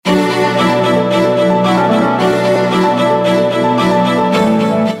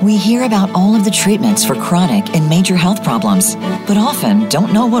about all of the treatments for chronic and major health problems, but often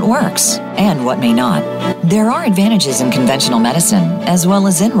don't know what works and what may not. There are advantages in conventional medicine, as well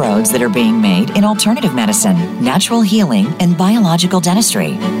as inroads that are being made in alternative medicine, natural healing, and biological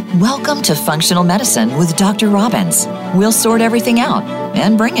dentistry. Welcome to Functional Medicine with Dr. Robbins. We'll sort everything out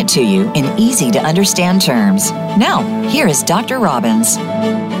and bring it to you in easy-to-understand terms. Now, here is Dr. Robbins.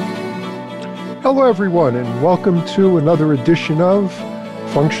 Hello, everyone, and welcome to another edition of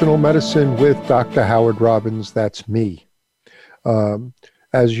Functional Medicine with Dr. Howard Robbins. That's me.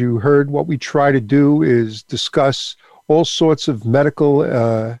 As you heard, what we try to do is discuss all sorts of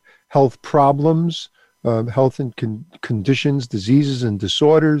medical health problems, health and conditions, diseases and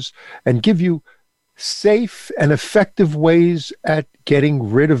disorders, and give you safe and effective ways at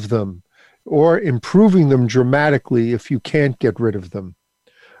getting rid of them or improving them dramatically if you can't get rid of them.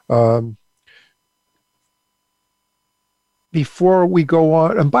 Before we go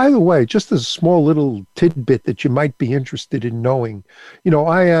on, and by the way, just a small little tidbit that you might be interested in knowing,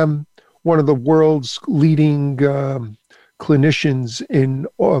 I am one of the world's leading clinicians in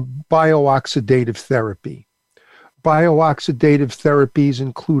biooxidative therapy. Biooxidative therapies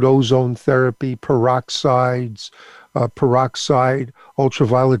include ozone therapy, peroxide,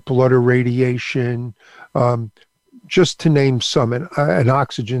 ultraviolet blood irradiation, just to name some, and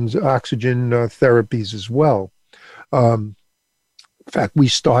oxygen therapies as well. In fact, we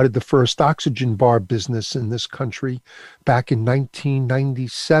started the first oxygen bar business in this country back in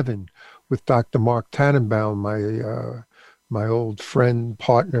 1997 with Dr. Mark Tannenbaum, my old friend,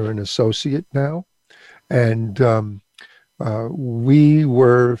 partner, and associate now. And we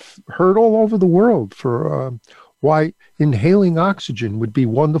were heard all over the world for why inhaling oxygen would be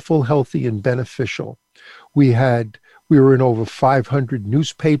wonderful, healthy, and beneficial. We were in over 500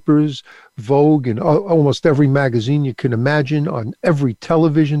 newspapers, Vogue, and almost every magazine you can imagine, on every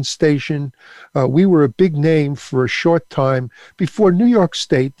television station. We were a big name for a short time before New York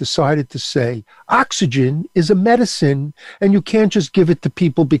State decided to say, oxygen is a medicine, and you can't just give it to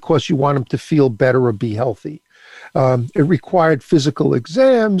people because you want them to feel better or be healthy. It required physical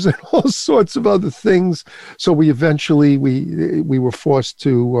exams and all sorts of other things. So we eventually were forced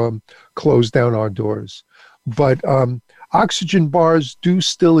to close down our doors. But oxygen bars do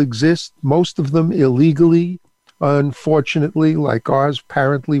still exist, most of them illegally, unfortunately, like ours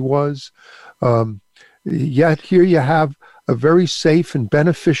apparently was. Yet here you have a very safe and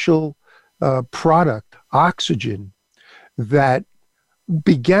beneficial product, oxygen, that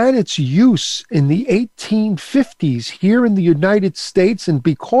began its use in the 1850s here in the United States. And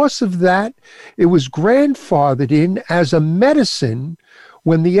because of that, it was grandfathered in as a medicine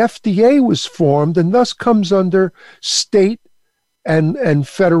when the FDA was formed, and thus comes under state and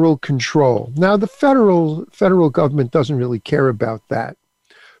federal control. Now, the federal government doesn't really care about that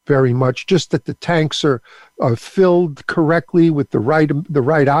very much, just that the tanks are filled correctly with the right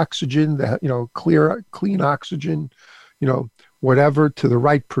oxygen, clean oxygen, whatever, to the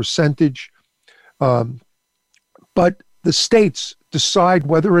right percentage. But the states decide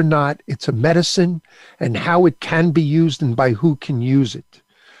whether or not it's a medicine and how it can be used and by who can use it.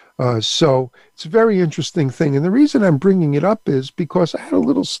 So it's a very interesting thing. And the reason I'm bringing it up is because I had a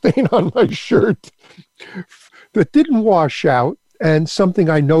little stain on my shirt that didn't wash out. And something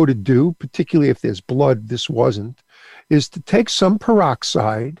I know to do, particularly if there's blood, this wasn't, is to take some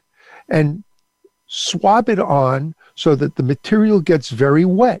peroxide and swab it on so that the material gets very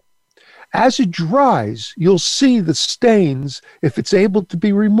wet. As it dries, you'll see the stains. If it's able to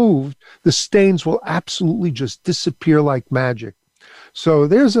be removed, the stains will absolutely just disappear like magic. So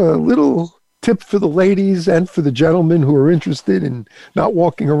there's a little tip for the ladies and for the gentlemen who are interested in not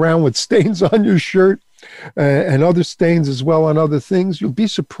walking around with stains on your shirt and other stains as well on other things. You'll be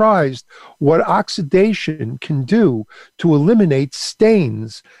surprised what oxidation can do to eliminate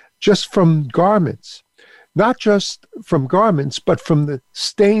stains just from garments. Not just from garments, but from the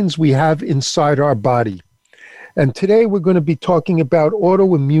stains we have inside our body. And today we're going to be talking about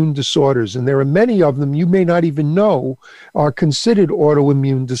autoimmune disorders. And there are many of them you may not even know are considered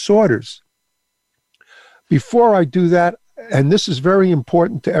autoimmune disorders. Before I do that, and this is very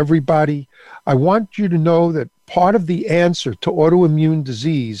important to everybody, I want you to know that part of the answer to autoimmune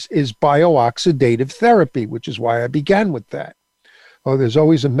disease is biooxidative therapy, which is why I began with that. Oh, there's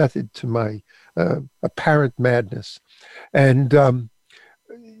always a method to my apparent madness. And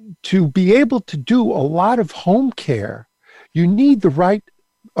to be able to do a lot of home care, you need the right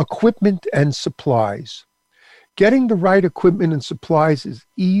equipment and supplies. Getting the right equipment and supplies is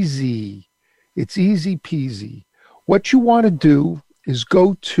easy. It's easy peasy. What you want to do is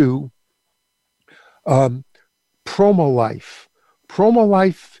go to PromoLife.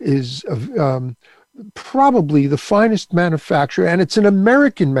 Promolife is probably the finest manufacturer, and it's an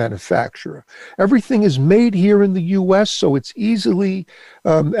American manufacturer. Everything is made here in the U.S., so it's easily,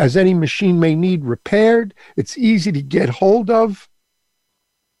 as any machine may need, repaired. It's easy to get hold of.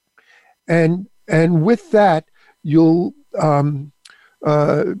 And with that, you'll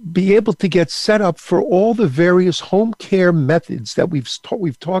be able to get set up for all the various home care methods that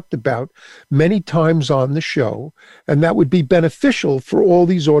we've talked about many times on the show, and that would be beneficial for all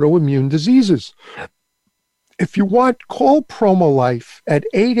these autoimmune diseases. If you want, call Promolife at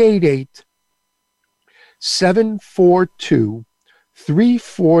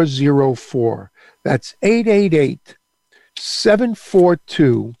 888-742-3404. That's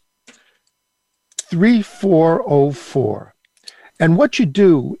 888-742-3404. And what you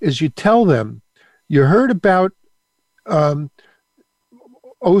do is you tell them you heard about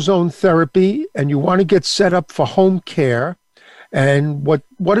ozone therapy and you want to get set up for home care. And what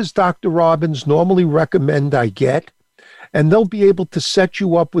does Dr. Robbins normally recommend I get? And they'll be able to set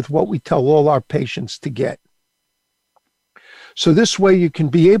you up with what we tell all our patients to get. So this way you can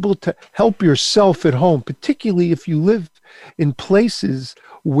be able to help yourself at home, particularly if you live in places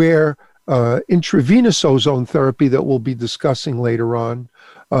where intravenous ozone therapy that we'll be discussing later on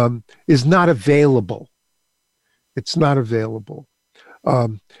is not available. It's not available.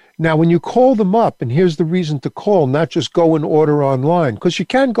 Now, when you call them up, and here's the reason to call, not just go and order online, because you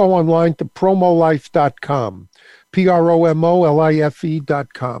can go online to promolife.com,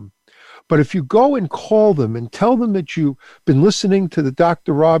 promolife.com. But if you go and call them and tell them that you've been listening to the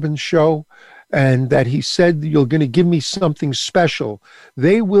Dr. Robbins show, and that he said you're going to give me something special,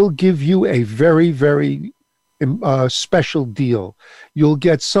 they will give you a very, very special deal. You'll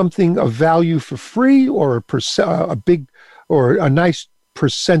get something of value for free, or a nice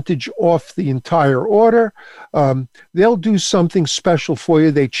percentage off the entire order. They'll do something special for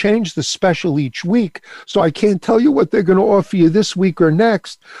you. They change the special each week, so I can't tell you what they're going to offer you this week or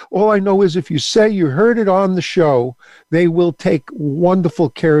next. All I know is if you say you heard it on the show, they will take wonderful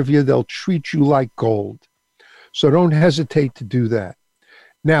care of you. They'll treat you like gold. So don't hesitate to do that.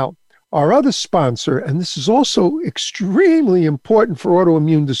 Now, our other sponsor, and this is also extremely important for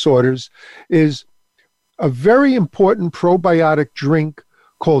autoimmune disorders, is a very important probiotic drink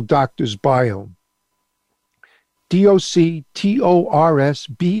called Doctor's Biome.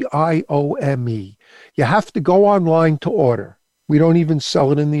 DOCTORSBIOME. You have to go online to order. We don't even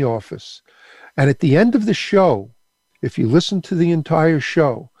sell it in the office. And at the end of the show, if you listen to the entire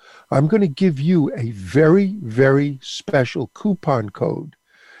show, I'm going to give you a very, very special coupon code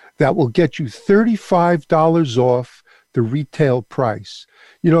that will get you $35 off the retail price.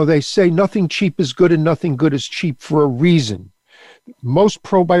 You know, they say nothing cheap is good and nothing good is cheap for a reason. Most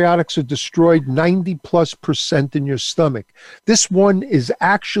probiotics are destroyed 90+% in your stomach. This one is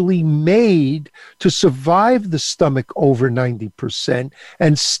actually made to survive the stomach over 90%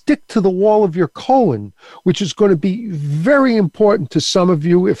 and stick to the wall of your colon, which is going to be very important to some of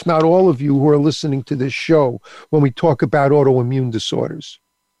you, if not all of you, who are listening to this show when we talk about autoimmune disorders,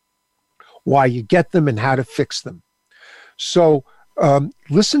 why you get them and how to fix them. So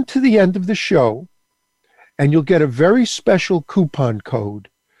listen to the end of the show, and you'll get a very special coupon code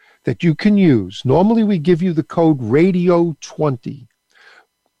that you can use. Normally, we give you the code RADIO20.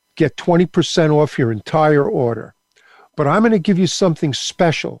 Get 20% off your entire order. But I'm going to give you something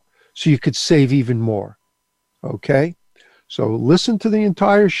special so you could save even more. Okay? So listen to the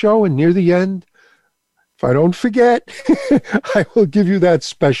entire show, and near the end, if I don't forget, I will give you that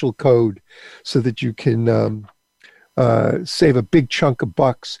special code so that you can save a big chunk of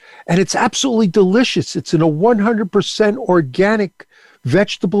bucks. And it's absolutely delicious. It's in a 100% organic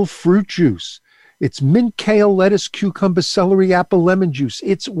vegetable fruit juice. It's mint, kale, lettuce, cucumber, celery, apple, lemon juice.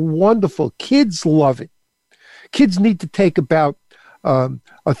 It's wonderful. Kids love it. Kids need to take about a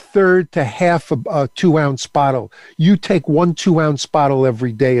third to half a 2-ounce bottle. You take 1 2-ounce bottle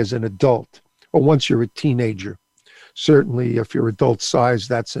every day as an adult, or once you're a teenager. Certainly, if you're adult size,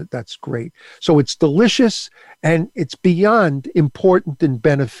 that's great. So it's delicious, and it's beyond important and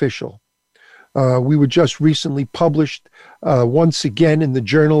beneficial. We were just recently published once again in the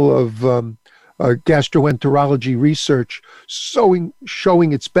Journal of Gastroenterology Research,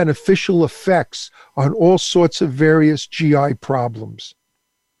 showing its beneficial effects on all sorts of various GI problems,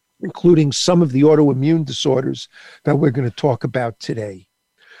 including some of the autoimmune disorders that we're going to talk about today.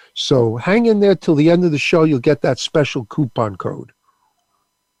 So hang in there till the end of the show. You'll get that special coupon code.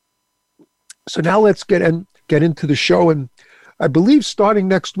 So now let's get into the show. And I believe starting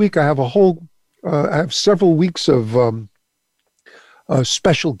next week, I have several weeks of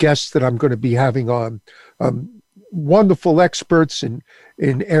special guests that I'm going to be having on. wonderful experts in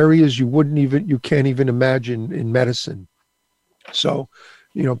areas you can't even imagine in medicine. So,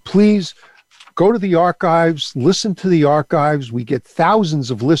 please go to the archives, listen to the archives. We get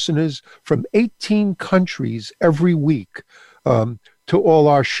thousands of listeners from 18 countries every week to all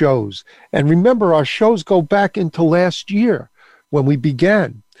our shows. And remember, our shows go back into last year when we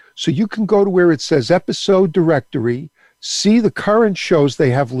began. So you can go to where it says episode directory, see the current shows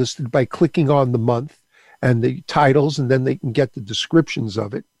they have listed by clicking on the month and the titles, and then they can get the descriptions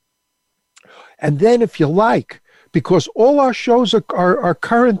of it. And then if you like, because all our shows are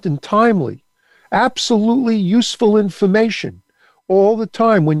current and timely, absolutely useful information all the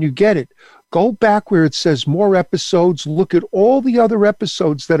time when you get it, go back where it says more episodes, look at all the other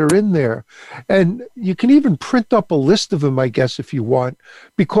episodes that are in there. And you can even print up a list of them, I guess, if you want,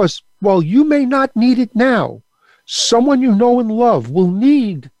 because while you may not need it now, someone you know and love will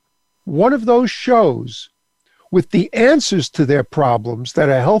need one of those shows with the answers to their problems that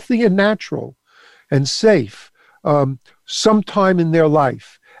are healthy and natural and safe sometime in their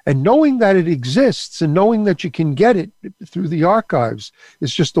life. And knowing that it exists and knowing that you can get it through the archives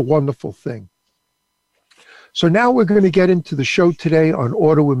is just a wonderful thing. So now we're going to get into the show today on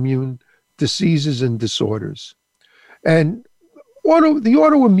autoimmune diseases and disorders. And the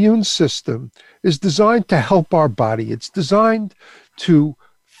autoimmune system is designed to help our body. It's designed to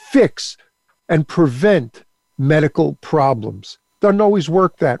fix and prevent medical problems. Doesn't always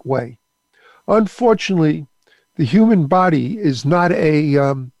work that way. Unfortunately, the human body is not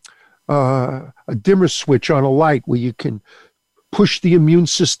a dimmer switch on a light where you can push the immune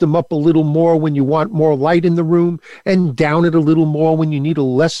system up a little more when you want more light in the room and down it a little more when you need a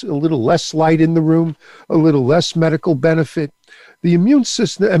little less light in the room, a little less medical benefit. The immune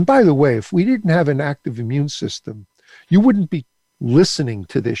system, and by the way, if we didn't have an active immune system, you wouldn't be listening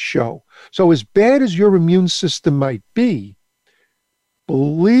to this show. So as bad as your immune system might be,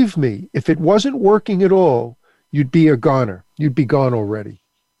 believe me, if it wasn't working at all, you'd be a goner. You'd be gone already.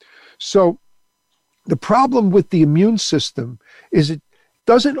 So the problem with the immune system is it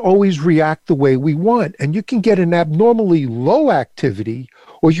doesn't always react the way we want. And you can get an abnormally low activity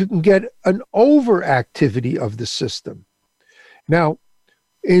or you can get an overactivity of the system. Now,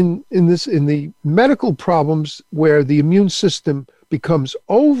 in the medical problems where the immune system becomes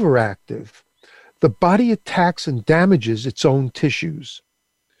overactive, the body attacks and damages its own tissues.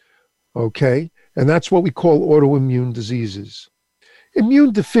 Okay? And that's what we call autoimmune diseases.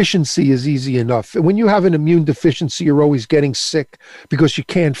 Immune deficiency is easy enough. And when you have an immune deficiency, you're always getting sick because you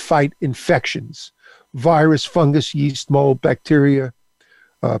can't fight infections. Virus, fungus, yeast, mold, bacteria,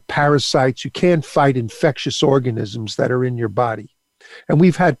 parasites. You can't fight infectious organisms that are in your body. And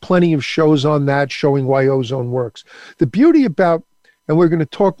we've had plenty of shows on that showing why ozone works. The beauty about, and we're going to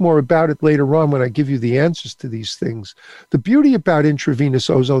talk more about it later on when I give you the answers to these things. The beauty about intravenous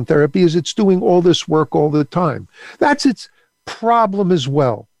ozone therapy is it's doing all this work all the time. That's its problem as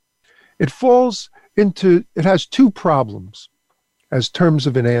well. It has two problems as terms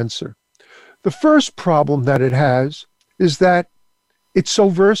of an answer. The first problem that it has is that it's so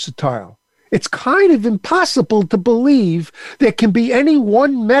versatile. It's kind of impossible to believe there can be any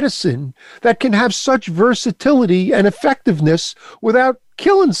one medicine that can have such versatility and effectiveness without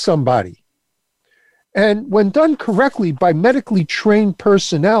killing somebody. And when done correctly by medically trained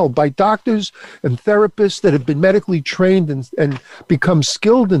personnel, by doctors and therapists that have been medically trained and become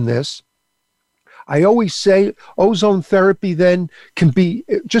skilled in this, I always say ozone therapy then can be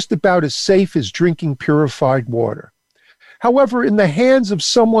just about as safe as drinking purified water. However, in the hands of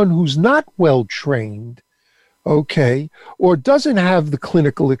someone who's not well trained, okay, or doesn't have the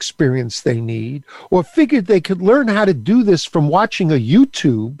clinical experience they need, or figured they could learn how to do this from watching a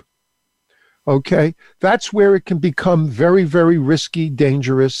YouTube, okay, that's where it can become very, very risky,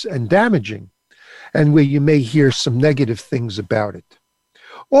 dangerous, and damaging, and where you may hear some negative things about it.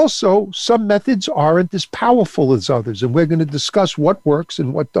 Also, some methods aren't as powerful as others, and we're going to discuss what works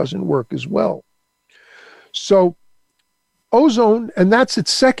and what doesn't work as well. So, ozone, and that's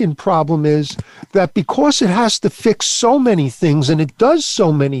its second problem, is that because it has to fix so many things and it does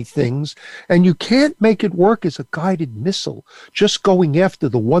so many things, and you can't make it work as a guided missile, just going after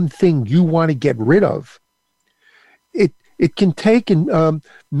the one thing you want to get rid of. It can take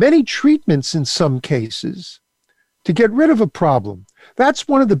many treatments in some cases to get rid of a problem. That's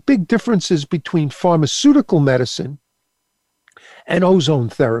one of the big differences between pharmaceutical medicine and ozone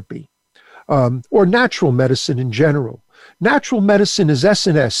therapy, or natural medicine in general. Natural medicine is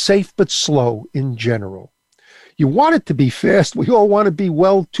S&S, safe but slow in general. You want it to be fast. We all want to be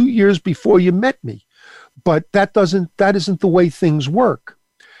well 2 years before you met me. But that isn't the way things work.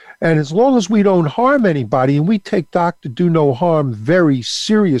 And as long as we don't harm anybody, and we take Dr. Do No Harm very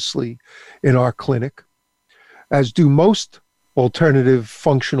seriously in our clinic, as do most alternative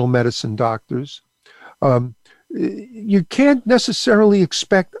functional medicine doctors, you can't necessarily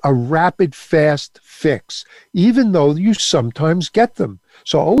expect a rapid, fast fix, even though you sometimes get them.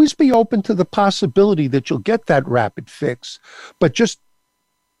 So always be open to the possibility that you'll get that rapid fix, but just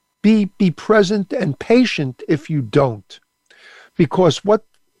be present and patient if you don't. Because what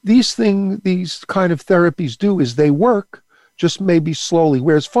these kind of therapies do is they work, just maybe slowly,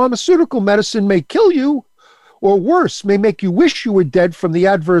 whereas pharmaceutical medicine may kill you, or worse, may make you wish you were dead from the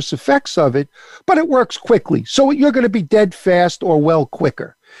adverse effects of it, but it works quickly. So you're going to be dead fast or well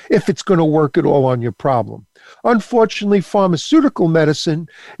quicker if it's going to work at all on your problem. Unfortunately, pharmaceutical medicine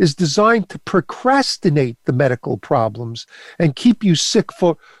is designed to procrastinate the medical problems and keep you sick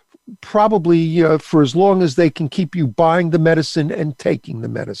for probably for as long as they can keep you buying the medicine and taking the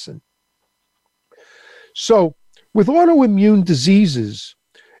medicine. So with autoimmune diseases,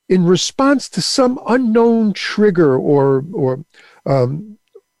 in response to some unknown trigger or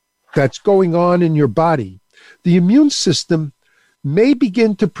that's going on in your body, the immune system may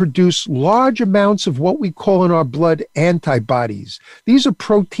begin to produce large amounts of what we call in our blood antibodies. These are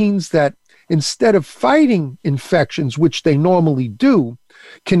proteins that, instead of fighting infections, which they normally do,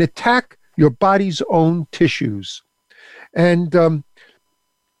 can attack your body's own tissues. And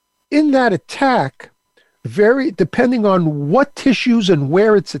in that attack, depending on what tissues and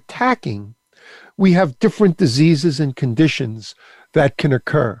where it's attacking, we have different diseases and conditions that can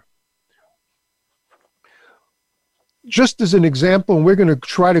occur. Just as an example, and we're going to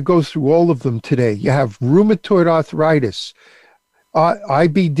try to go through all of them today, you have rheumatoid arthritis,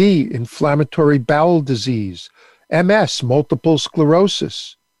 IBD, inflammatory bowel disease, MS, multiple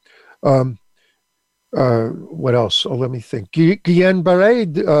sclerosis. What else? Oh, let me think.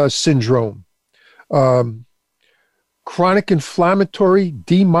 Guillain-Barré syndrome. Chronic inflammatory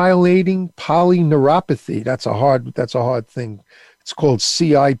demyelinating polyneuropathy. That's a hard thing. It's called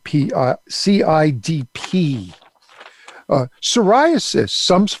CIDP. Psoriasis,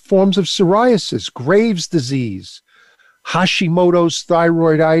 some forms of psoriasis, Graves' disease, Hashimoto's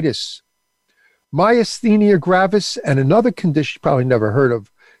thyroiditis, myasthenia gravis, and another condition you probably never heard of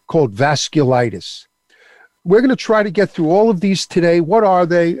called vasculitis. We're going to try to get through all of these today. What are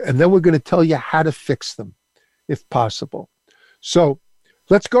they? And then we're going to tell you how to fix them, if possible. So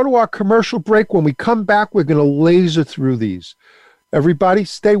let's go to our commercial break. When we come back, we're going to laser through these. Everybody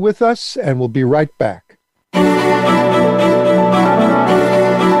stay with us, and we'll be right back.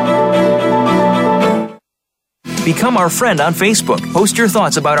 Become our friend on Facebook. Post your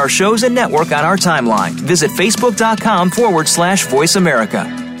thoughts about our shows and network on our timeline. Visit facebook.com/Voice America.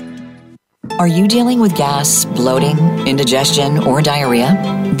 Are you dealing with gas, bloating, indigestion, or diarrhea?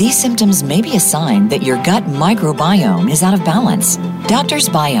 These symptoms may be a sign that your gut microbiome is out of balance. Doctor's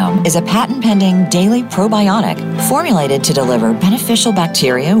Biome is a patent-pending daily probiotic formulated to deliver beneficial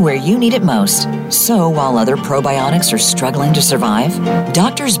bacteria where you need it most. So while other probiotics are struggling to survive,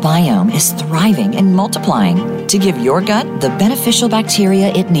 Doctor's Biome is thriving and multiplying to give your gut the beneficial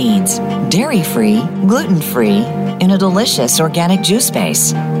bacteria it needs. Dairy-free, gluten-free, in a delicious organic juice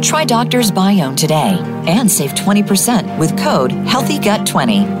base. Try Doctor's Biome today and save 20% with code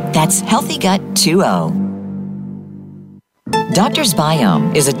HEALTHYGUT20. That's HEALTHYGUT20. Doctor's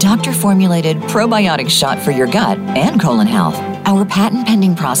Biome is a doctor-formulated probiotic shot for your gut and colon health. Our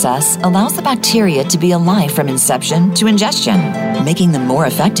patent-pending process allows the bacteria to be alive from inception to ingestion, making them more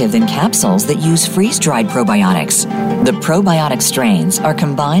effective than capsules that use freeze-dried probiotics. The probiotic strains are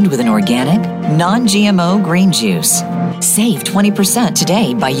combined with an organic, non-GMO green juice. Save 20%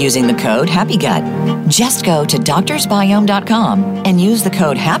 today by using the code HAPPYGUT. Just go to doctorsbiome.com and use the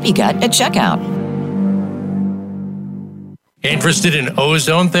code HAPPYGUT at checkout. Interested in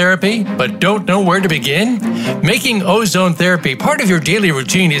ozone therapy, but don't know where to begin? Making ozone therapy part of your daily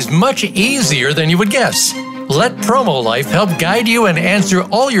routine is much easier than you would guess. Let PromoLife help guide you and answer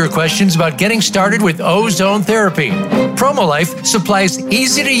all your questions about getting started with ozone therapy. PromoLife supplies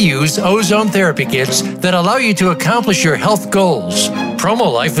easy-to-use ozone therapy kits that allow you to accomplish your health goals.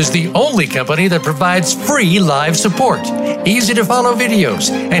 PromoLife is the only company that provides free live support, easy-to-follow videos,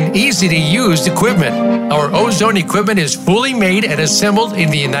 and easy-to-use equipment. Our ozone equipment is fully made and assembled in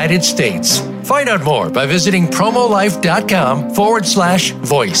the United States. Find out more by visiting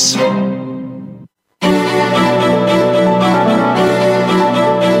promolife.com/voice.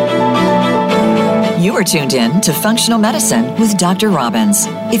 You are are tuned in to Functional Medicine with Dr. Robbins.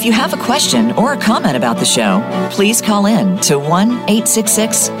 If you have a question or a comment about the show, please call in to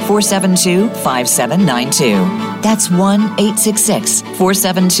 1-866-472-5792. That's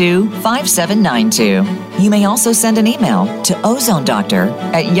 1-866-472-5792. You may also send an email to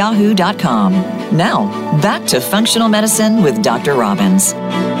ozonedoctor@yahoo.com. Now, back to Functional Medicine with Dr. Robbins.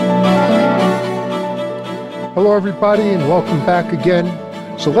 Hello, everybody, and welcome back again.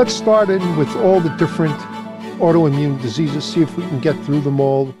 So let's start in with all the different autoimmune diseases, see if we can get through them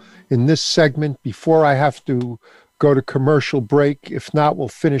all in this segment before I have to go to commercial break. If not, we'll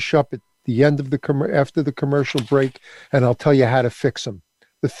finish up at the end of after the commercial break, and I'll tell you how to fix them.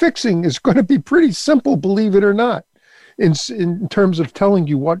 The fixing is going to be pretty simple, believe it or not, in terms of telling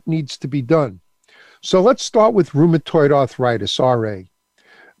you what needs to be done. So let's start with rheumatoid arthritis, RA.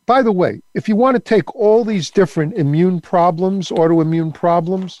 By the way, if you want to take all these different immune problems, autoimmune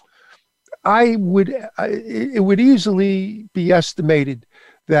problems, it would easily be estimated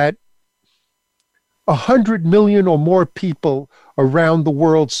that 100 million or more people around the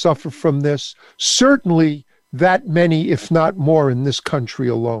world suffer from this. Certainly that many, if not more, in this country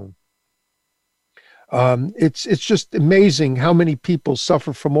alone. It's just amazing how many people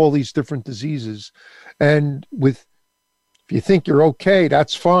suffer from all these different diseases. And if you think you're okay,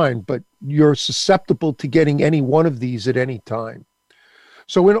 that's fine, but you're susceptible to getting any one of these at any time.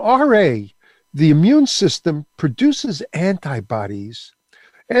 So in RA, the immune system produces antibodies.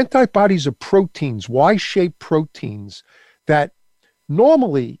 Antibodies are proteins, Y-shaped proteins, that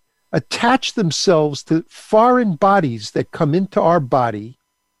normally attach themselves to foreign bodies that come into our body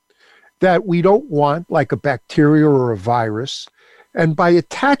that we don't want, like a bacteria or a virus. And by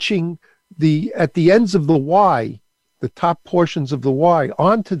attaching at the ends of the Y, the top portions of the Y,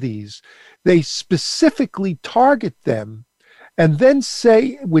 onto these, they specifically target them and then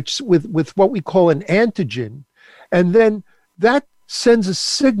say, with what we call an antigen, and then that sends a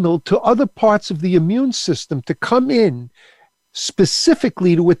signal to other parts of the immune system to come in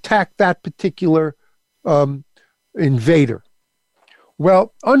specifically to attack that particular invader.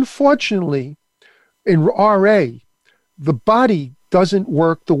 Well, unfortunately, in RA, the body doesn't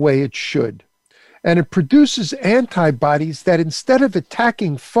work the way it should. And it produces antibodies that, instead of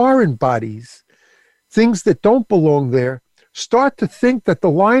attacking foreign bodies, things that don't belong there, start to think that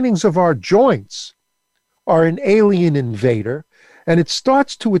the linings of our joints are an alien invader, and it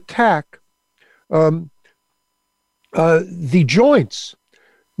starts to attack the joints,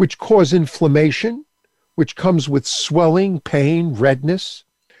 which cause inflammation, which comes with swelling, pain, redness,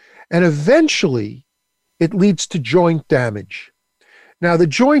 and eventually it leads to joint damage. Now, the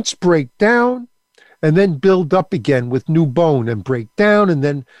joints break down and then build up again with new bone, and break down, and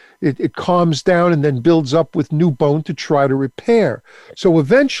then it calms down and then builds up with new bone to try to repair. So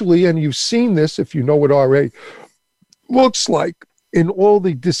eventually, and you've seen this if you know what RA looks like, in all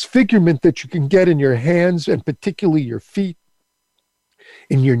the disfigurement that you can get in your hands, and particularly your feet,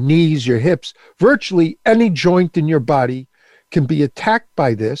 in your knees, your hips, virtually any joint in your body can be attacked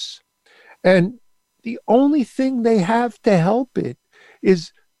by this. And the only thing they have to help it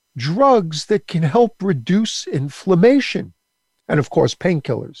is drugs that can help reduce inflammation, and of course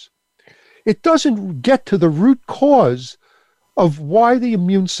painkillers. It doesn't get to the root cause of why the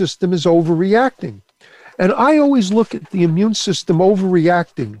immune system is overreacting. And I always look at the immune system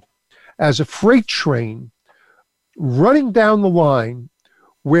overreacting as a freight train running down the line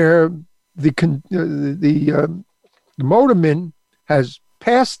where the motorman has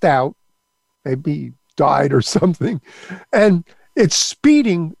passed out, maybe died or something, and it's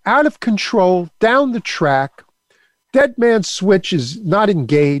speeding out of control down the track. Dead man switch is not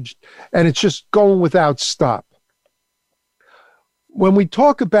engaged, and it's just going without stop. When we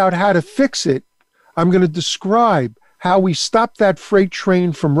talk about how to fix it, I'm going to describe how we stop that freight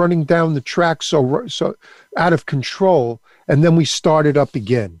train from running down the track so out of control, and then we start it up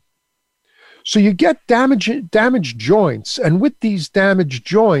again. So you get damaged joints, and with these damaged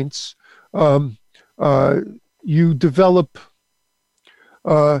joints, you develop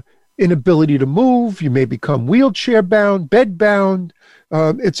inability to move. You may become wheelchair bound, bed bound.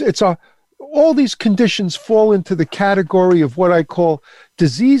 All these conditions fall into the category of what I call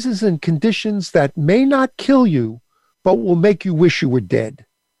diseases and conditions that may not kill you, but will make you wish you were dead.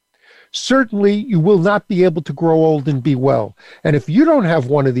 Certainly, you will not be able to grow old and be well. And if you don't have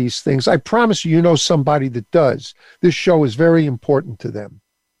one of these things, I promise you know somebody that does. This show is very important to them.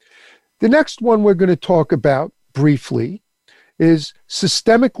 The next one we're going to talk about briefly is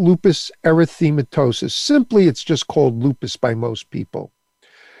systemic lupus erythematosus. Simply, it's just called lupus by most people.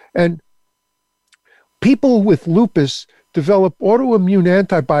 And people with lupus develop autoimmune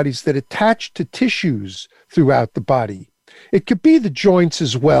antibodies that attach to tissues throughout the body. It could be the joints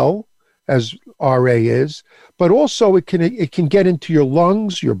as well as RA is, but also it can get into your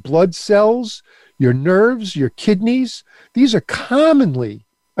lungs, your blood cells, your nerves, your kidneys. These are commonly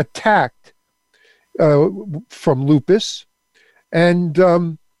attacked from lupus,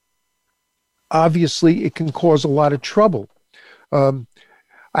 and obviously it can cause a lot of trouble.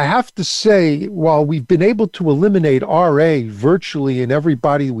 I have to say, while we've been able to eliminate RA virtually in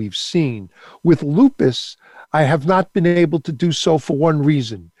everybody we've seen, with lupus, I have not been able to do so for one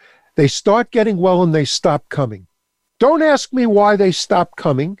reason. They start getting well and they stop coming. Don't ask me why they stop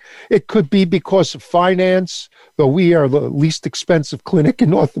coming. It could be because of finance, though we are the least expensive clinic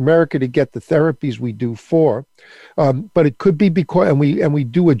in North America to get the therapies we do for. But it could be because, and we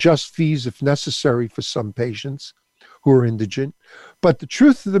do adjust fees if necessary for some patients who are indigent. But the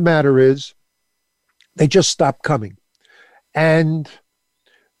truth of the matter is, they just stop coming. And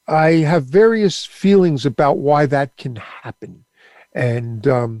I have various feelings about why that can happen. And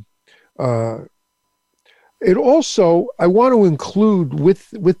it also, I want to include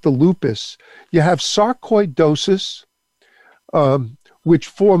with the lupus, you have sarcoidosis, which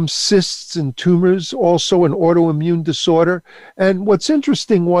forms cysts and tumors, also an autoimmune disorder. And what's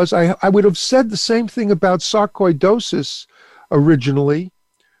interesting was I would have said the same thing about sarcoidosis originally,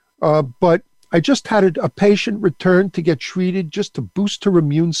 but I just had a patient return to get treated just to boost her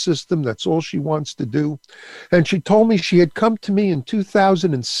immune system. That's all she wants to do. And she told me she had come to me in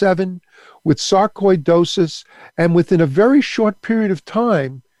 2007 with sarcoidosis, and within a very short period of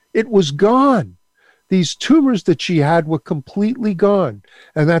time, it was gone. These tumors that she had were completely gone,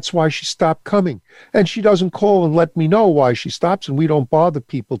 and that's why she stopped coming. And she doesn't call and let me know why she stops, and we don't bother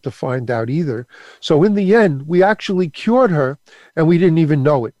people to find out either. So in the end, we actually cured her, and we didn't even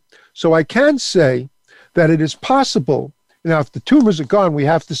know it. So I can say that it is possible. Now, if the tumors are gone, we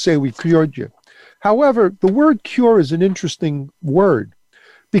have to say we cured you. However, the word cure is an interesting word,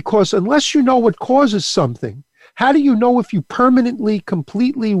 because unless you know what causes something, how do you know if you permanently,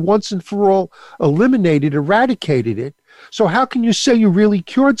 completely, once and for all eliminated, eradicated it? So how can you say you really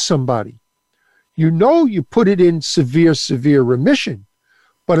cured somebody? You know you put it in severe, severe remission.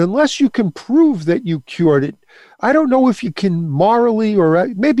 But unless you can prove that you cured it, I don't know if you can morally, or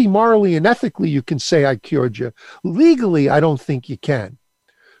maybe morally and ethically you can say I cured you. Legally, I don't think you can.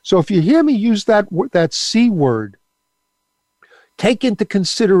 So if you hear me use that C word, take into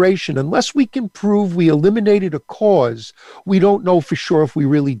consideration, unless we can prove we eliminated a cause, we don't know for sure if we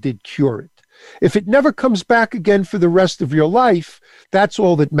really did cure it. If it never comes back again for the rest of your life, that's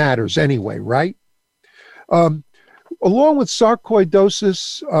all that matters anyway, right? Along with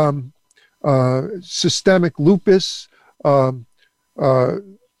sarcoidosis, systemic lupus, and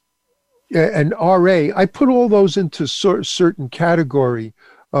RA, I put all those into certain category.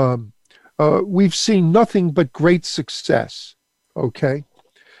 We've seen nothing but great success. Okay.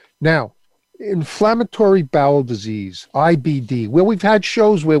 Now, inflammatory bowel disease, IBD, well, we've had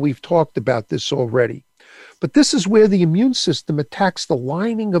shows where we've talked about this already, but this is where the immune system attacks the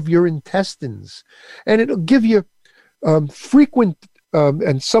lining of your intestines, and it'll give you frequent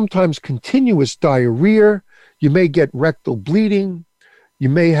and sometimes continuous diarrhea. You may get rectal bleeding. You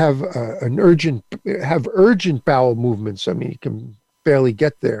may have urgent bowel movements. I mean, you can barely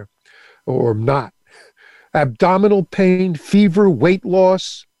get there or not. Abdominal pain, fever, weight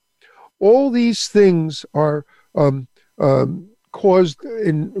loss. All these things are caused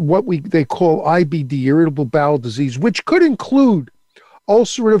in what they call IBD, irritable bowel disease, which could include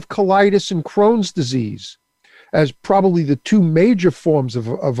ulcerative colitis and Crohn's disease as probably the two major forms of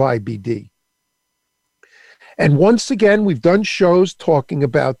IBD. And once again, we've done shows talking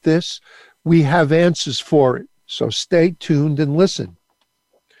about this. We have answers for it. So stay tuned and listen.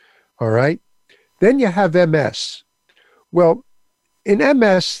 All right. Then you have MS. Well, in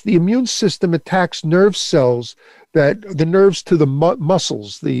MS, the immune system attacks nerve cells, the nerves to the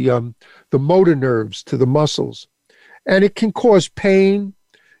muscles, the motor nerves to the muscles. And it can cause pain,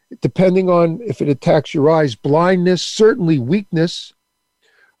 depending on if it attacks your eyes, blindness, certainly weakness,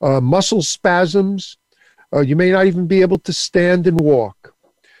 muscle spasms. You may not even be able to stand and walk.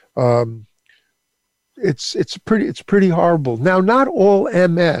 It's pretty horrible. Now, not all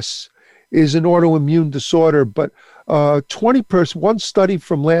MS is an autoimmune disorder, but 20%, one study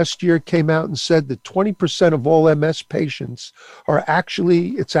from last year came out and said that 20% of all MS patients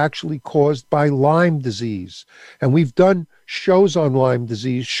it's actually caused by Lyme disease. And we've done shows on Lyme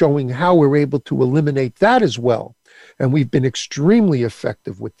disease showing how we're able to eliminate that as well. And we've been extremely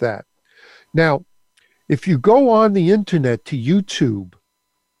effective with that. Now, if you go on the internet to YouTube,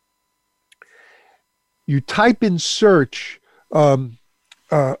 you type in search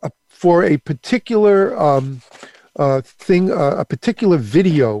for a particular a particular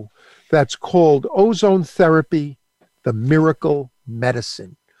video that's called Ozone Therapy, the Miracle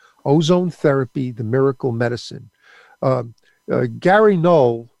Medicine. Ozone Therapy, the Miracle Medicine. Gary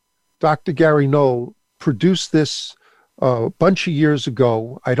Null, Dr. Gary Null, produced this a bunch of years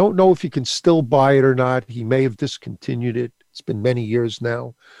ago. I don't know if you can still buy it or not. He may have discontinued it. It's been many years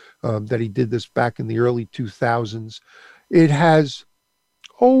now that he did this, back in the early 2000s. It has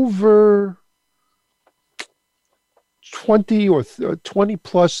over 20 or 20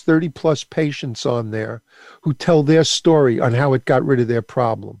 plus, 30 plus patients on there who tell their story on how it got rid of their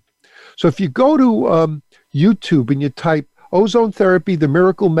problem. So if you go to YouTube and you type Ozone Therapy, the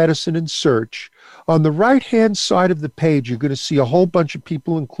Miracle Medicine, and search, on the right-hand side of the page, you're going to see a whole bunch of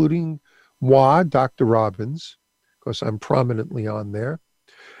people, including moi, Dr. Robbins, because I'm prominently on there,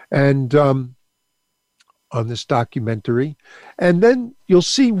 and on this documentary. And then you'll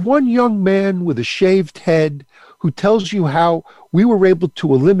see one young man with a shaved head who tells you how we were able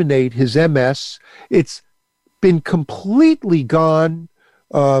to eliminate his MS. It's been completely gone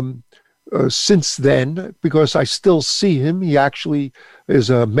since then, because I still see him. He actually is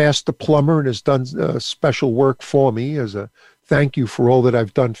a master plumber and has done special work for me as a thank you for all that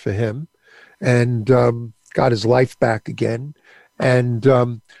I've done for him, and got his life back again.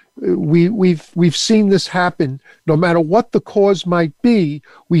 And we've seen this happen. No matter what the cause might be,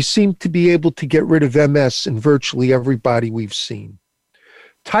 we seem to be able to get rid of MS in virtually everybody we've seen.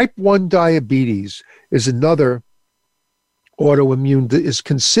 Type 1 diabetes is another autoimmune, is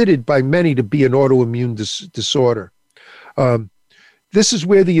considered by many to be an autoimmune disorder. This is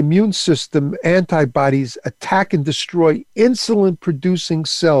where the immune system antibodies attack and destroy insulin-producing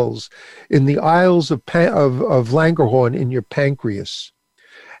cells in the aisles of Langerhans in your pancreas.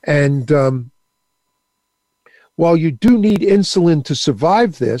 And while you do need insulin to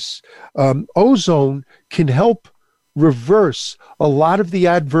survive this, ozone can help reverse a lot of the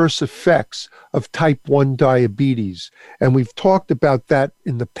adverse effects of type 1 diabetes. And we've talked about that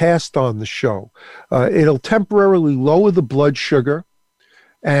in the past on the show. It'll temporarily lower the blood sugar.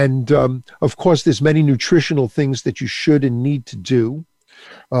 And of course, there's many nutritional things that you should and need to do.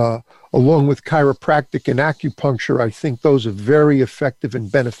 Along with chiropractic and acupuncture, I think those are very effective and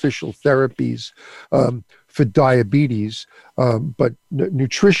beneficial therapies for diabetes. But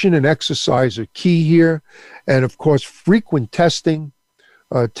nutrition and exercise are key here. And of course, frequent testing.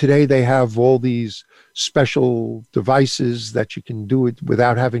 Today, they have all these special devices that you can do it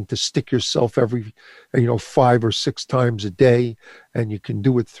without having to stick yourself every, 5 or 6 times a day. And you can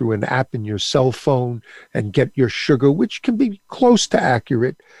do it through an app in your cell phone and get your sugar, which can be close to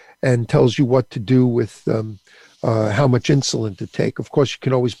accurate, and tells you what to do with how much insulin to take. Of course, you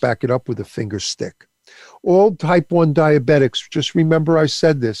can always back it up with a finger stick. All type 1 diabetics, just remember I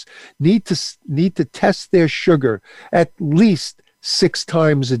said this, need to test their sugar at least 6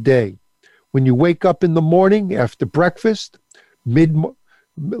 times a day. When you wake up in the morning, after breakfast,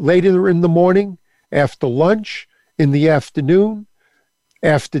 later in the morning, after lunch, in the afternoon,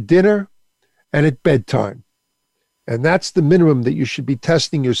 after dinner, and at bedtime. And that's the minimum that you should be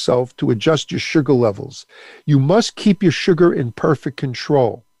testing yourself to adjust your sugar levels. You must keep your sugar in perfect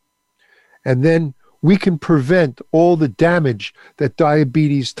control. And then we can prevent all the damage that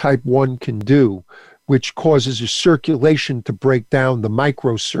diabetes type 1 can do, which causes your circulation to break down, the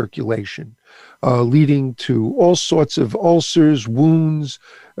microcirculation, leading to all sorts of ulcers, wounds,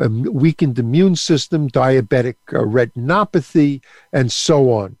 weakened immune system, diabetic retinopathy, and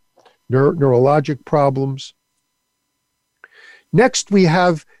so on, neurologic problems. Next, we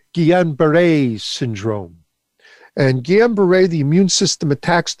have Guillain-Barré syndrome. And Guillain-Barré, the immune system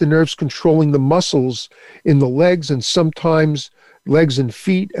attacks the nerves controlling the muscles in the legs, and sometimes legs and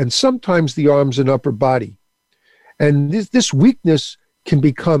feet, and sometimes the arms and upper body. And this weakness can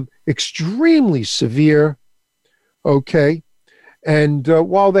become extremely severe, okay? And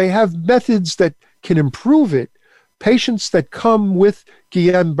while they have methods that can improve it, patients that come with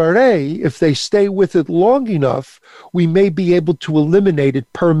Guillain-Barré, if they stay with it long enough, we may be able to eliminate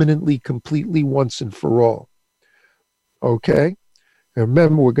it permanently, completely, once and for all. Okay? And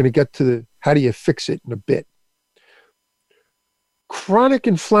remember, we're going to get to the how do you fix it in a bit. Chronic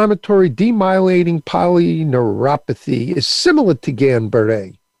inflammatory demyelinating polyneuropathy is similar to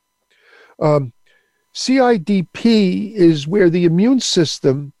Guillain-Barré. CIDP is where the immune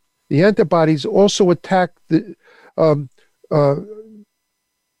system, the antibodies, also attack the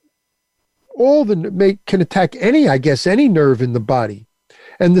can attack any nerve in the body,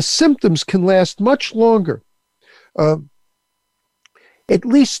 and the symptoms can last much longer. at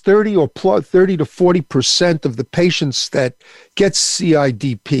least 30 to 40% of the patients that get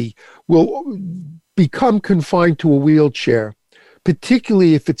CIDP will become confined to a wheelchair,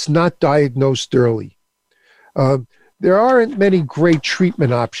 particularly if it's not diagnosed early. There aren't many great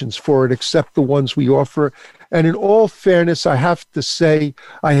treatment options for it except the ones we offer. And in all fairness, I have to say,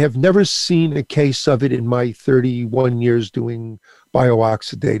 I have never seen a case of it in my 31 years doing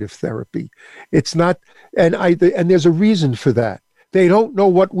biooxidative therapy. It's not, and there's a reason for that. They don't know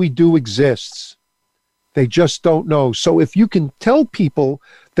what we do exists. They just don't know. So if you can tell people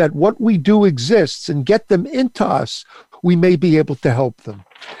that what we do exists and get them into us, we may be able to help them.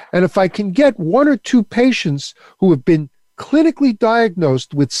 And if I can get 1 or 2 patients who have been clinically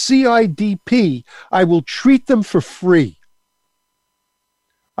diagnosed with CIDP, I will treat them for free.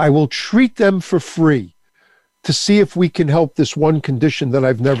 I will treat them for free to see if we can help this one condition that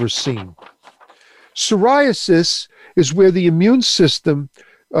I've never seen. Psoriasis is where the immune system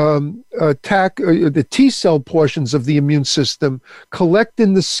attack the T cell portions of the immune system collect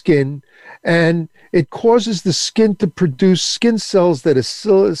in the skin, and it causes the skin to produce skin cells that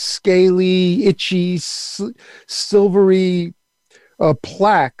are scaly, itchy, silvery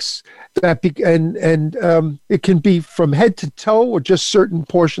plaques that it can be from head to toe or just certain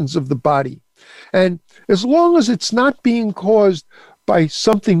portions of the body. And as long as it's not being caused by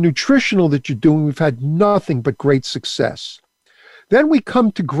something nutritional that you're doing, we've had nothing but great success. Then we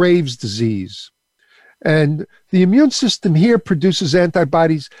come to Graves' disease. And the immune system here produces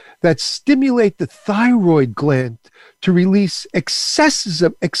antibodies that stimulate the thyroid gland to release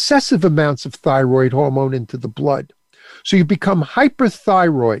excessive amounts of thyroid hormone into the blood. So you become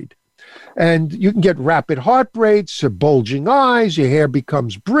hyperthyroid, and you can get rapid heart rates, or bulging eyes, your hair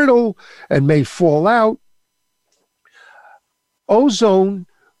becomes brittle and may fall out. Ozone,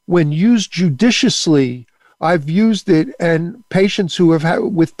 when used judiciously, I've used it, and patients who have had,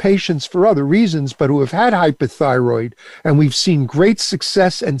 with patients for other reasons, but who have had hypothyroid, and we've seen great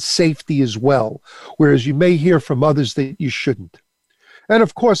success and safety as well, whereas you may hear from others that you shouldn't. And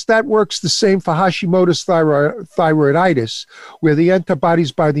of course, that works the same for Hashimoto's thyroiditis, where the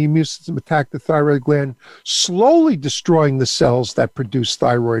antibodies by the immune system attack the thyroid gland, slowly destroying the cells that produce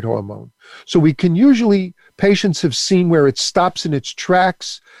thyroid hormone. So we can usually, patients have seen where it stops in its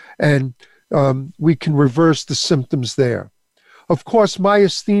tracks, and we can reverse the symptoms there. Of course,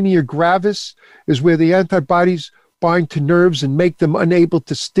 myasthenia gravis is where the antibodies bind to nerves and make them unable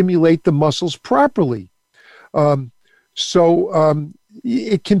to stimulate the muscles properly.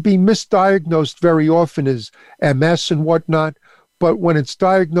 It can be misdiagnosed very often as MS and whatnot, but when it's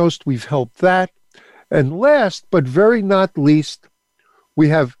diagnosed, we've helped that. And last, but very not least, we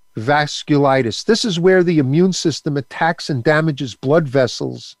have vasculitis. This is where the immune system attacks and damages blood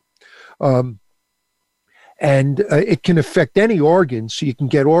vessels. And it can affect any organ, so you can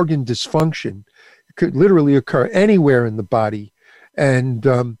get organ dysfunction. It could literally occur anywhere in the body.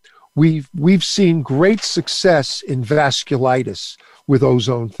 And we've seen great success in vasculitis with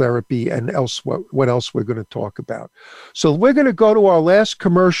ozone therapy and what else we're going to talk about. So we're going to go to our last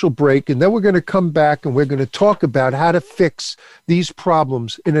commercial break, and then we're going to come back and we're going to talk about how to fix these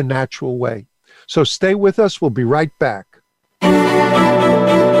problems in a natural way. So stay with us. We'll be right back.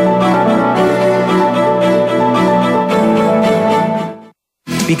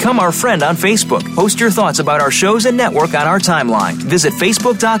 Become our friend on Facebook. Post your thoughts about our shows and network on our timeline. Visit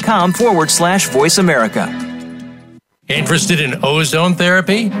facebook.com/Voice America. Interested in ozone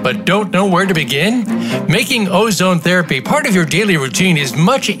therapy, but don't know where to begin? Making ozone therapy part of your daily routine is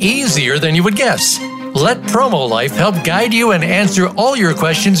much easier than you would guess. Let PromoLife help guide you and answer all your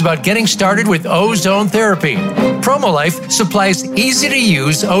questions about getting started with ozone therapy. PromoLife supplies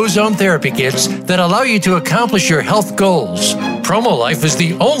easy-to-use ozone therapy kits that allow you to accomplish your health goals. PromoLife is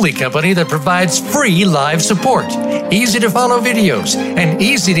the only company that provides free live support, easy-to-follow videos, and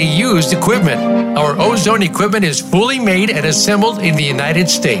easy-to-use equipment. Our ozone equipment is fully made and assembled in the United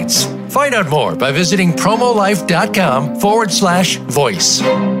States. Find out more by visiting promolife.com/voice.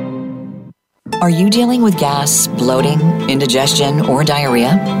 Are you dealing with gas, bloating, indigestion, or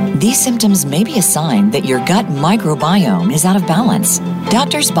diarrhea? These symptoms may be a sign that your gut microbiome is out of balance.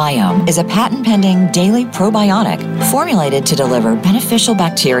 Doctor's Biome is a patent-pending daily probiotic formulated to deliver beneficial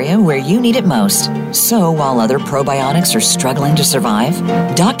bacteria where you need it most. So while other probiotics are struggling to survive,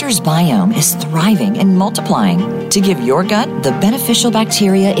 Doctor's Biome is thriving and multiplying to give your gut the beneficial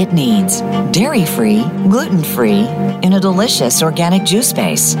bacteria it needs. Dairy-free, gluten-free, in a delicious organic juice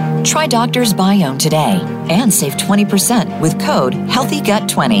base. Try Doctor's Biome today and save 20% with code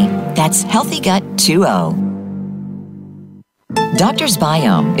HEALTHYGUT20. That's HEALTHYGUT20. Doctor's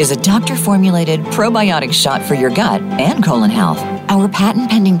Biome is a doctor-formulated probiotic shot for your gut and colon health. Our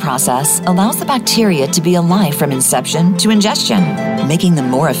patent-pending process allows the bacteria to be alive from inception to ingestion, making them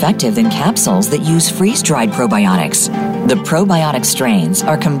more effective than capsules that use freeze-dried probiotics. The probiotic strains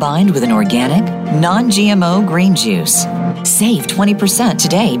are combined with an organic, non-GMO green juice. Save 20%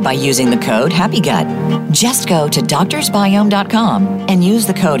 today by using the code HAPPYGUT. Just go to doctorsbiome.com and use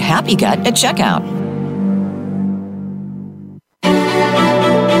the code HAPPYGUT at checkout.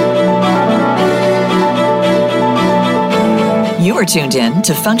 You are tuned in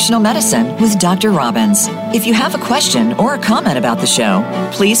to Functional Medicine with Dr. Robbins. If you have a question or a comment about the show,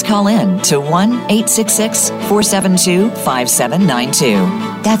 please call in to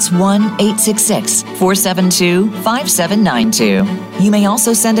 1-866-472-5792. That's 1-866-472-5792. You may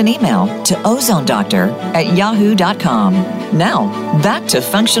also send an email to ozonedoctor@yahoo.com. Now, back to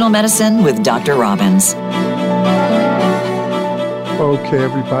Functional Medicine with Dr. Robbins. Okay,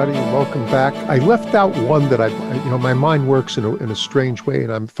 everybody, and welcome back. I left out one that my mind works in a strange way,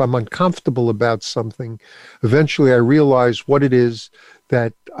 and if I'm uncomfortable about something, eventually I realize what it is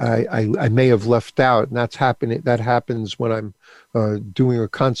that I may have left out, and that happens when I'm doing a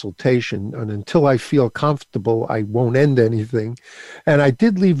consultation, and until I feel comfortable, I won't end anything. And I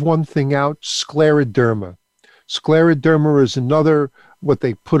did leave one thing out: scleroderma. Scleroderma is another what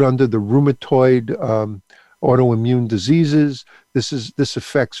they put under the rheumatoid autoimmune diseases. This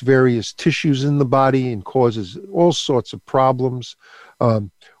affects various tissues in the body and causes all sorts of problems.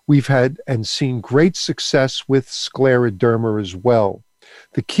 We've had and seen great success with scleroderma as well.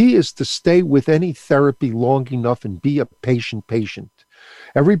 The key is to stay with any therapy long enough and be a patient.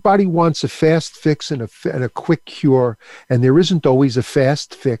 Everybody wants a fast fix and a quick cure, and there isn't always a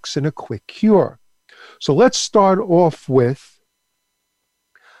fast fix and a quick cure. So let's start off with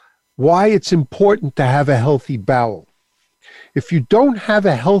why it's important to have a healthy bowel. If you don't have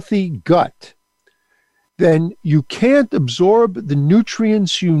a healthy gut, then you can't absorb the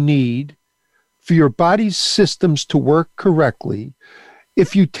nutrients you need for your body's systems to work correctly.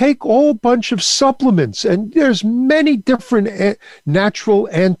 If you take all bunch of supplements, and there's many different natural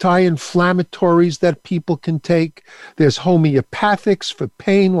anti-inflammatories that people can take. There's homeopathics for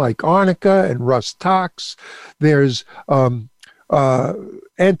pain like arnica and Rustox. There's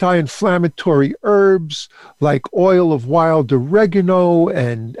anti-inflammatory herbs like oil of wild oregano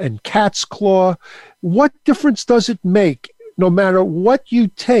and cat's claw. What difference does it make, no matter what you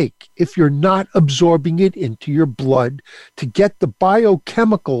take, if you're not absorbing it into your blood to get the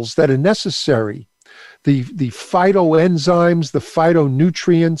biochemicals that are necessary, the phytoenzymes, the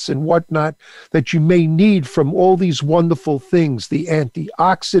phytonutrients and whatnot that you may need from all these wonderful things, the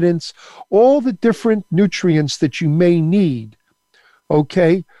antioxidants, all the different nutrients that you may need,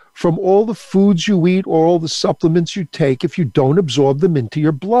 okay, from all the foods you eat or all the supplements you take if you don't absorb them into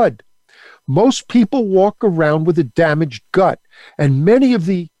your blood. Most people walk around with a damaged gut, and many of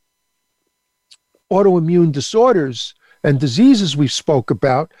the autoimmune disorders and diseases we spoke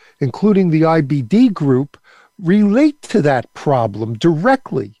about, including the IBD group, relate to that problem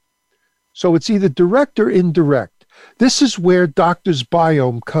directly. So it's either direct or indirect. This is where Doctor's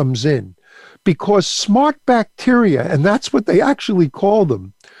Biome comes in. Because smart bacteria, and that's what they actually call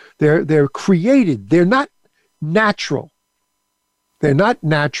them, they're created. They're not natural. They're not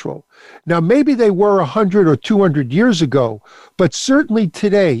natural. Now, maybe they were 100 or 200 years ago, but certainly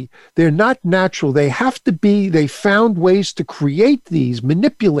today, they're not natural. They found ways to create these,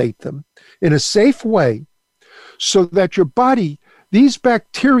 manipulate them in a safe way so that your body, these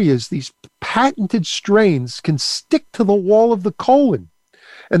bacteria, these patented strains, can stick to the wall of the colon.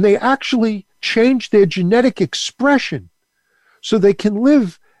 And they actually change their genetic expression so they can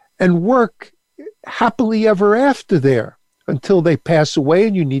live and work happily ever after there until they pass away,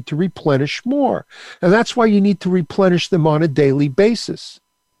 and you need to replenish more. And that's why you need to replenish them on a daily basis,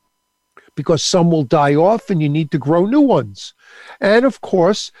 because some will die off and you need to grow new ones. And of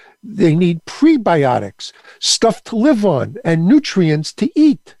course, they need prebiotics, stuff to live on, and nutrients to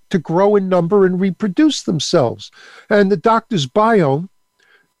eat to grow in number and reproduce themselves. And the Doctor's Biome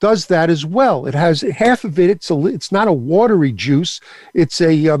does that as well. It has half of it. It's not a watery juice. It's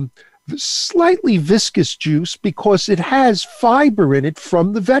a slightly viscous juice because it has fiber in it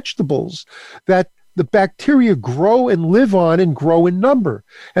from the vegetables that the bacteria grow and live on and grow in number.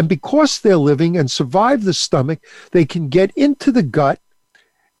 And because they're living and survive the stomach, they can get into the gut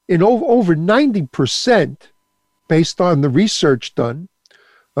in over 90%, based on the research done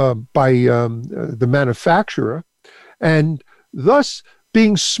by the manufacturer, and thus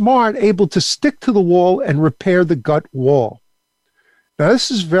being smart, able to stick to the wall and repair the gut wall. Now,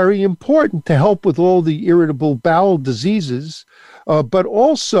 this is very important to help with all the irritable bowel diseases, but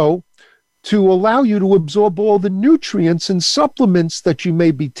also to allow you to absorb all the nutrients and supplements that you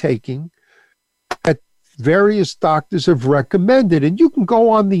may be taking that various doctors have recommended. And you can go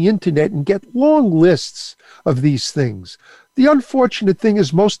on the internet and get long lists of these things. The unfortunate thing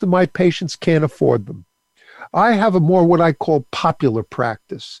is most of my patients can't afford them. I have a more what I call popular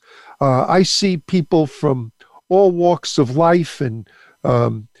practice. I see people from all walks of life and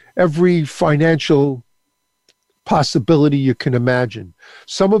every financial possibility you can imagine.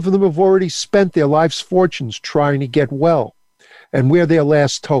 Some of them have already spent their life's fortunes trying to get well, and we're their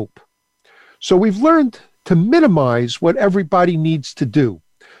last hope. So we've learned to minimize what everybody needs to do.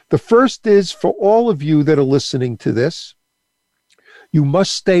 The first is, for all of you that are listening to this, you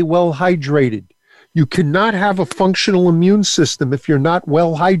must stay well hydrated. You cannot have a functional immune system if you're not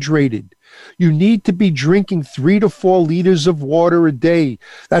well hydrated. You need to be drinking 3 to 4 liters of water a day.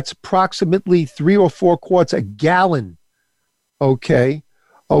 That's approximately 3 or 4 quarts, a gallon, okay,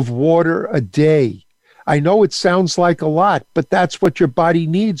 of water a day. I know it sounds like a lot, but that's what your body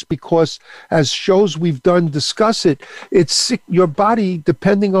needs, because as shows we've done discuss it, your body,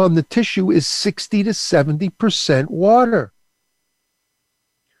 depending on the tissue, is 60 to 70% water.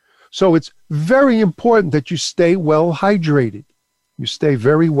 So it's very important that you stay well hydrated. You stay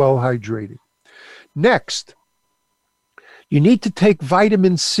very well hydrated. Next, you need to take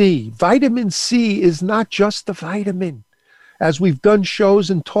vitamin C. Vitamin C is not just a vitamin. As we've done shows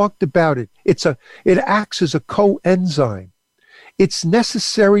and talked about it, it acts as a coenzyme. It's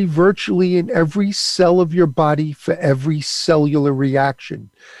necessary virtually in every cell of your body for every cellular reaction,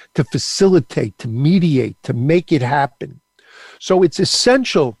 to facilitate, to mediate, to make it happen. So it's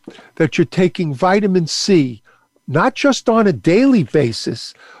essential that you're taking vitamin C, not just on a daily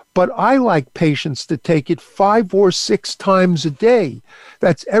basis, but I like patients to take it 5 or 6 times a day.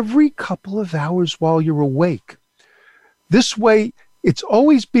 That's every couple of hours while you're awake. This way, it's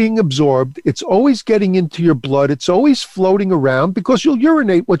always being absorbed. It's always getting into your blood. It's always floating around, because you'll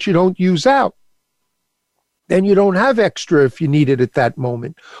urinate what you don't use out. Then you don't have extra if you need it at that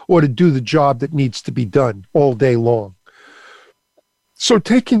moment, or to do the job that needs to be done all day long. So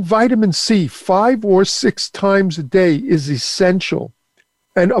taking vitamin C 5 or 6 times a day is essential.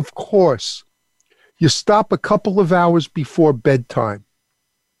 And of course, you stop a couple of hours before bedtime,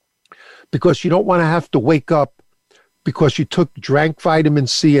 because you don't want to have to wake up because you drank vitamin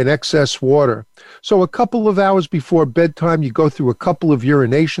C and excess water. So a couple of hours before bedtime, you go through a couple of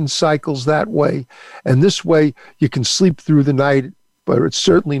urination cycles that way. And this way you can sleep through the night, but it's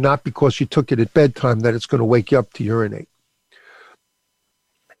certainly not because you took it at bedtime that it's going to wake you up to urinate.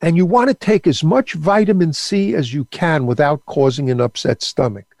 And you want to take as much vitamin C as you can without causing an upset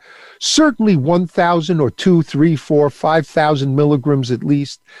stomach. Certainly 1,000 or 2, 3, 4, 5,000 milligrams at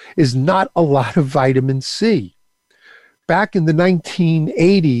least is not a lot of vitamin C. Back in the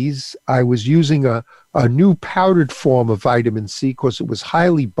 1980s, I was using a new powdered form of vitamin C because it was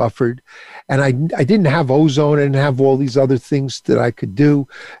highly buffered, and I didn't have ozone, I didn't have all these other things that I could do,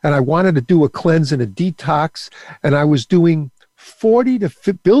 and I wanted to do a cleanse and a detox, and I was doing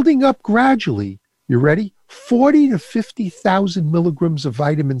building up gradually, you ready? 40 to 50,000 milligrams of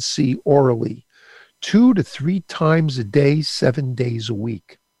vitamin C orally, 2 to 3 times a day, 7 days a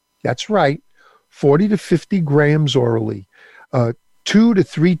week. That's right, 40 to 50 grams orally, 2 to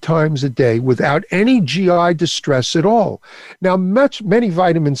 3 times a day without any GI distress at all. Now, many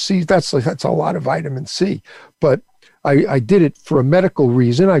vitamin C, that's a lot of vitamin C, but I did it for a medical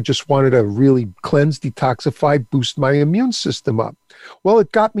reason. I just wanted to really cleanse, detoxify, boost my immune system up. Well,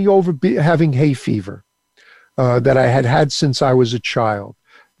 it got me over having hay fever that I had had since I was a child.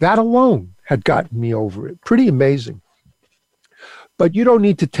 That alone had gotten me over it. Pretty amazing. But you don't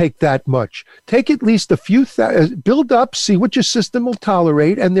need to take that much. Take at least a few, build up, see what your system will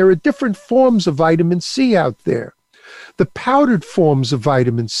tolerate, and there are different forms of vitamin C out there. The powdered forms of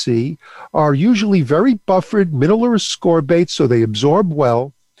vitamin C are usually very buffered, mineral or ascorbate, so they absorb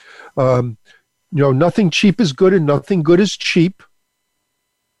well. Nothing cheap is good and nothing good is cheap.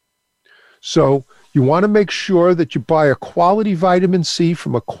 So you want to make sure that you buy a quality vitamin C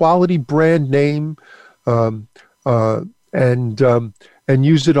from a quality brand name and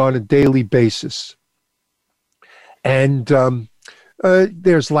use it on a daily basis. And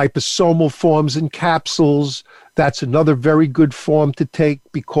there's liposomal forms in capsules. That's another very good form to take,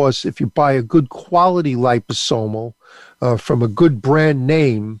 because if you buy a good quality liposomal from a good brand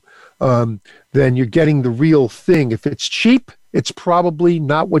name, then you're getting the real thing. If it's cheap, it's probably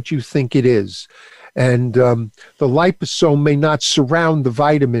not what you think it is. And the liposome may not surround the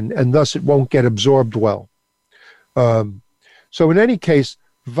vitamin, and thus it won't get absorbed well. So in any case,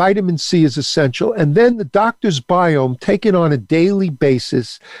 vitamin C is essential. And then the Doctor's Biome, taken on a daily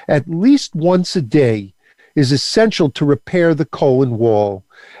basis, at least once a day, is essential to repair the colon wall.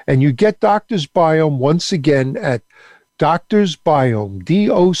 And you get Doctor's Biome once again at Doctor's Biome,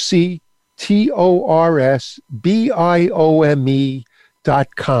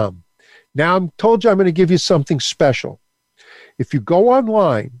 DoctorsBiome.com. Now, I'm told you I'm going to give you something special. If you go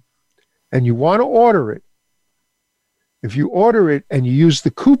online and you want to order it, if you order it and you use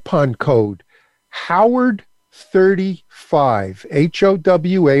the coupon code Howard35,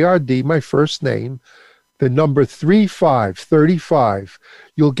 HOWARD, my first name, the number 3535,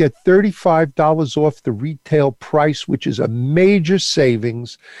 you'll get $35 off the retail price, which is a major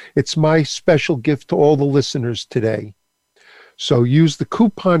savings. It's my special gift to all the listeners today. So use the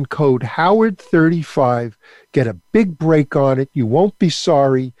coupon code Howard35, get a big break on it. You won't be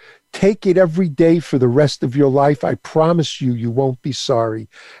sorry. Take it every day for the rest of your life. I promise you, you won't be sorry.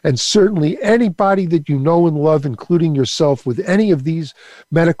 And certainly anybody that you know and love, including yourself, with any of these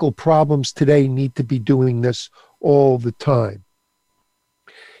medical problems today need to be doing this all the time.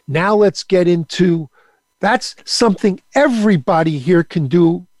 Now let's get into, that's something everybody here can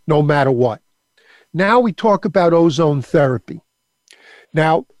do no matter what. Now we talk about ozone therapy.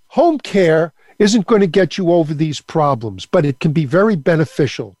 Now, home care isn't going to get you over these problems, but it can be very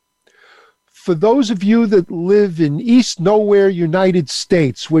beneficial. For those of you that live in East Nowhere, United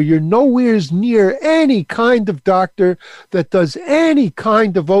States, where you're nowhere near any kind of doctor that does any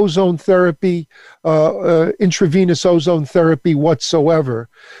kind of ozone therapy, intravenous ozone therapy whatsoever,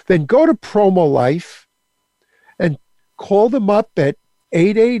 then go to PromoLife and call them up at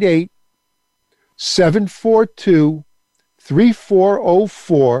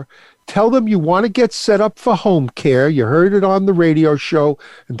 888-742-3404. Tell them you want to get set up for home care. You heard it on the radio show,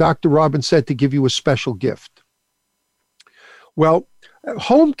 and Dr. Robin said to give you a special gift. Well,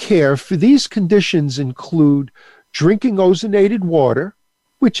 home care for these conditions include drinking ozonated water,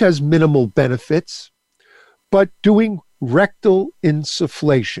 which has minimal benefits, but doing rectal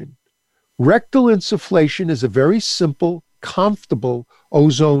insufflation. Rectal insufflation is a very simple, comfortable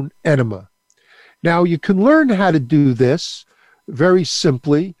ozone enema. Now, you can learn how to do this very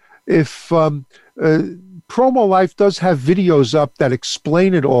simply. If PromoLife does have videos up that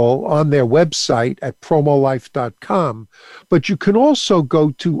explain it all on their website at promolife.com, but you can also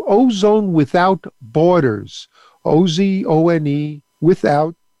go to Ozone Without Borders, OZONE without,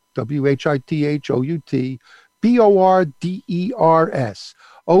 WHITHOUT, BORDERS,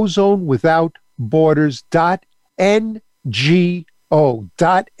 Ozone Without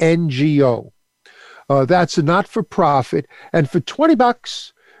Borders.NGO. That's a not-for-profit, and for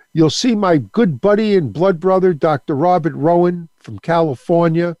 $20, you'll see my good buddy and blood brother, Dr. Robert Rowan from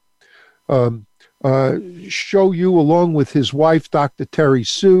California, show you, along with his wife, Dr. Terry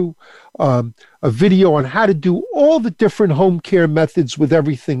Sue, a video on how to do all the different home care methods with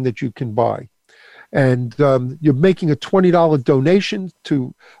everything that you can buy. And you're making a $20 donation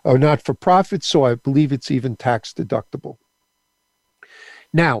to a not-for-profit, so I believe it's even tax deductible.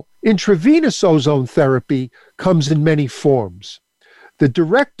 Now, intravenous ozone therapy comes in many forms. The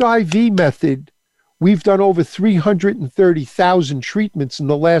direct IV method, we've done over 330,000 treatments in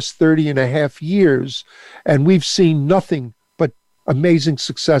the last 30 and a half years, and we've seen nothing but amazing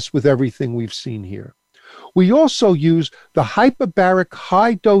success with everything we've seen here. We also use the hyperbaric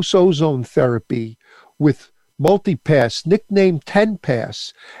high-dose ozone therapy with multipass, nicknamed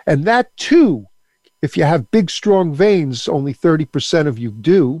 10-pass, and that too, if you have big, strong veins, only 30% of you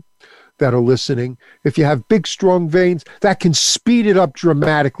do that are listening. If you have big, strong veins, that can speed it up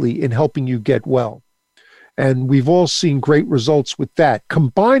dramatically in helping you get well. And we've all seen great results with that.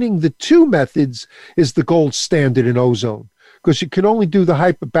 Combining the two methods is the gold standard in ozone, because you can only do the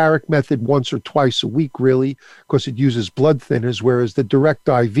hyperbaric method once or twice a week, really, because it uses blood thinners, whereas the direct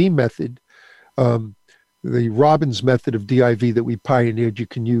IV method, the Robbins method of DIV that we pioneered, you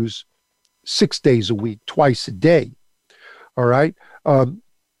can use 6 days a week, twice a day. All right.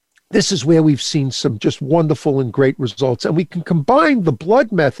 This is where we've seen some just wonderful and great results. And we can combine the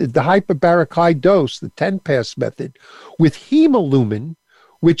blood method, the hyperbaric high dose, the 10-pass method, with Hemolumin,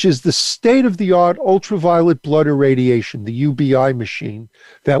 which is the state-of-the-art ultraviolet blood irradiation, the UBI machine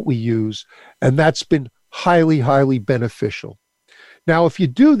that we use. And that's been highly, highly beneficial. Now, if you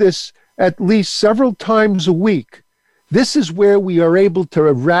do this at least several times a week, This is where we are able to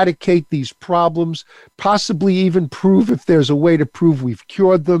eradicate these problems, possibly even prove, if there's a way to prove we've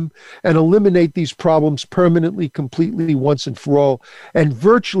cured them, and eliminate these problems permanently, completely, once and for all. And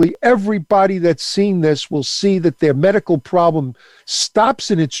virtually everybody that's seen this will see that their medical problem stops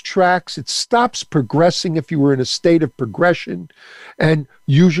in its tracks. It stops progressing if you were in a state of progression, and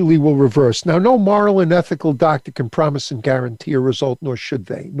usually will reverse. Now, no moral and ethical doctor can promise and guarantee a result, nor should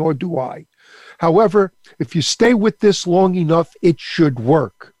they, nor do I. However, if you stay with this long enough, it should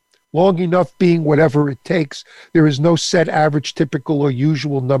work. Long enough being whatever it takes. There is no set average, typical, or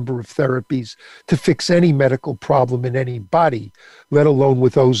usual number of therapies to fix any medical problem in any body, let alone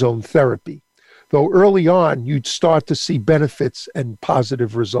with ozone therapy. Though early on, you'd start to see benefits and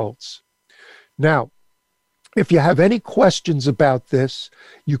positive results. Now, if you have any questions about this,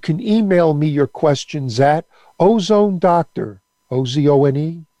 you can email me your questions at ozonedoctor,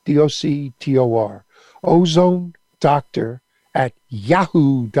 OZONEDOCTOR,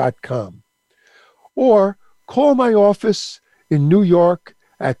 ozonedoctor@yahoo.com. Or call my office in New York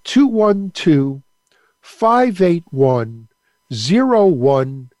at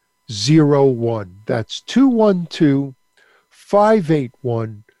 212-581-0101. That's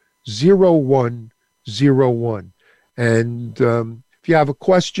 212-581-0101. And if you have a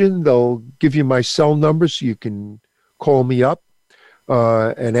question, they'll give you my cell number so you can call me up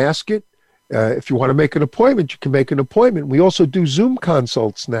and ask it. If you want to make an appointment, you can make an appointment. We also do Zoom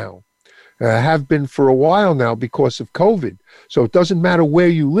consults now. Have been for a while now because of COVID. So it doesn't matter where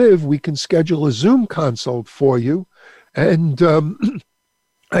you live, we can schedule a Zoom consult for you. And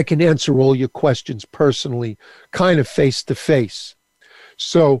I can answer all your questions personally, kind of face to face.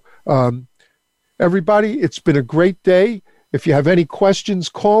 So everybody, it's been a great day. If you have any questions,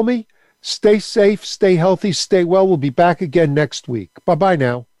 call me. Stay safe, stay healthy, stay well. We'll be back again next week. Bye-bye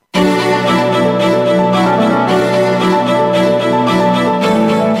now.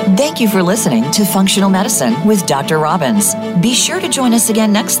 Thank you for listening to Functional Medicine with Dr. Robbins. Be sure to join us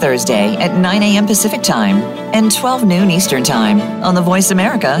again next Thursday at 9 a.m. Pacific Time and 12 noon Eastern Time on the Voice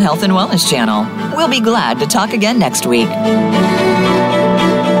America Health and Wellness Channel. We'll be glad to talk again next week.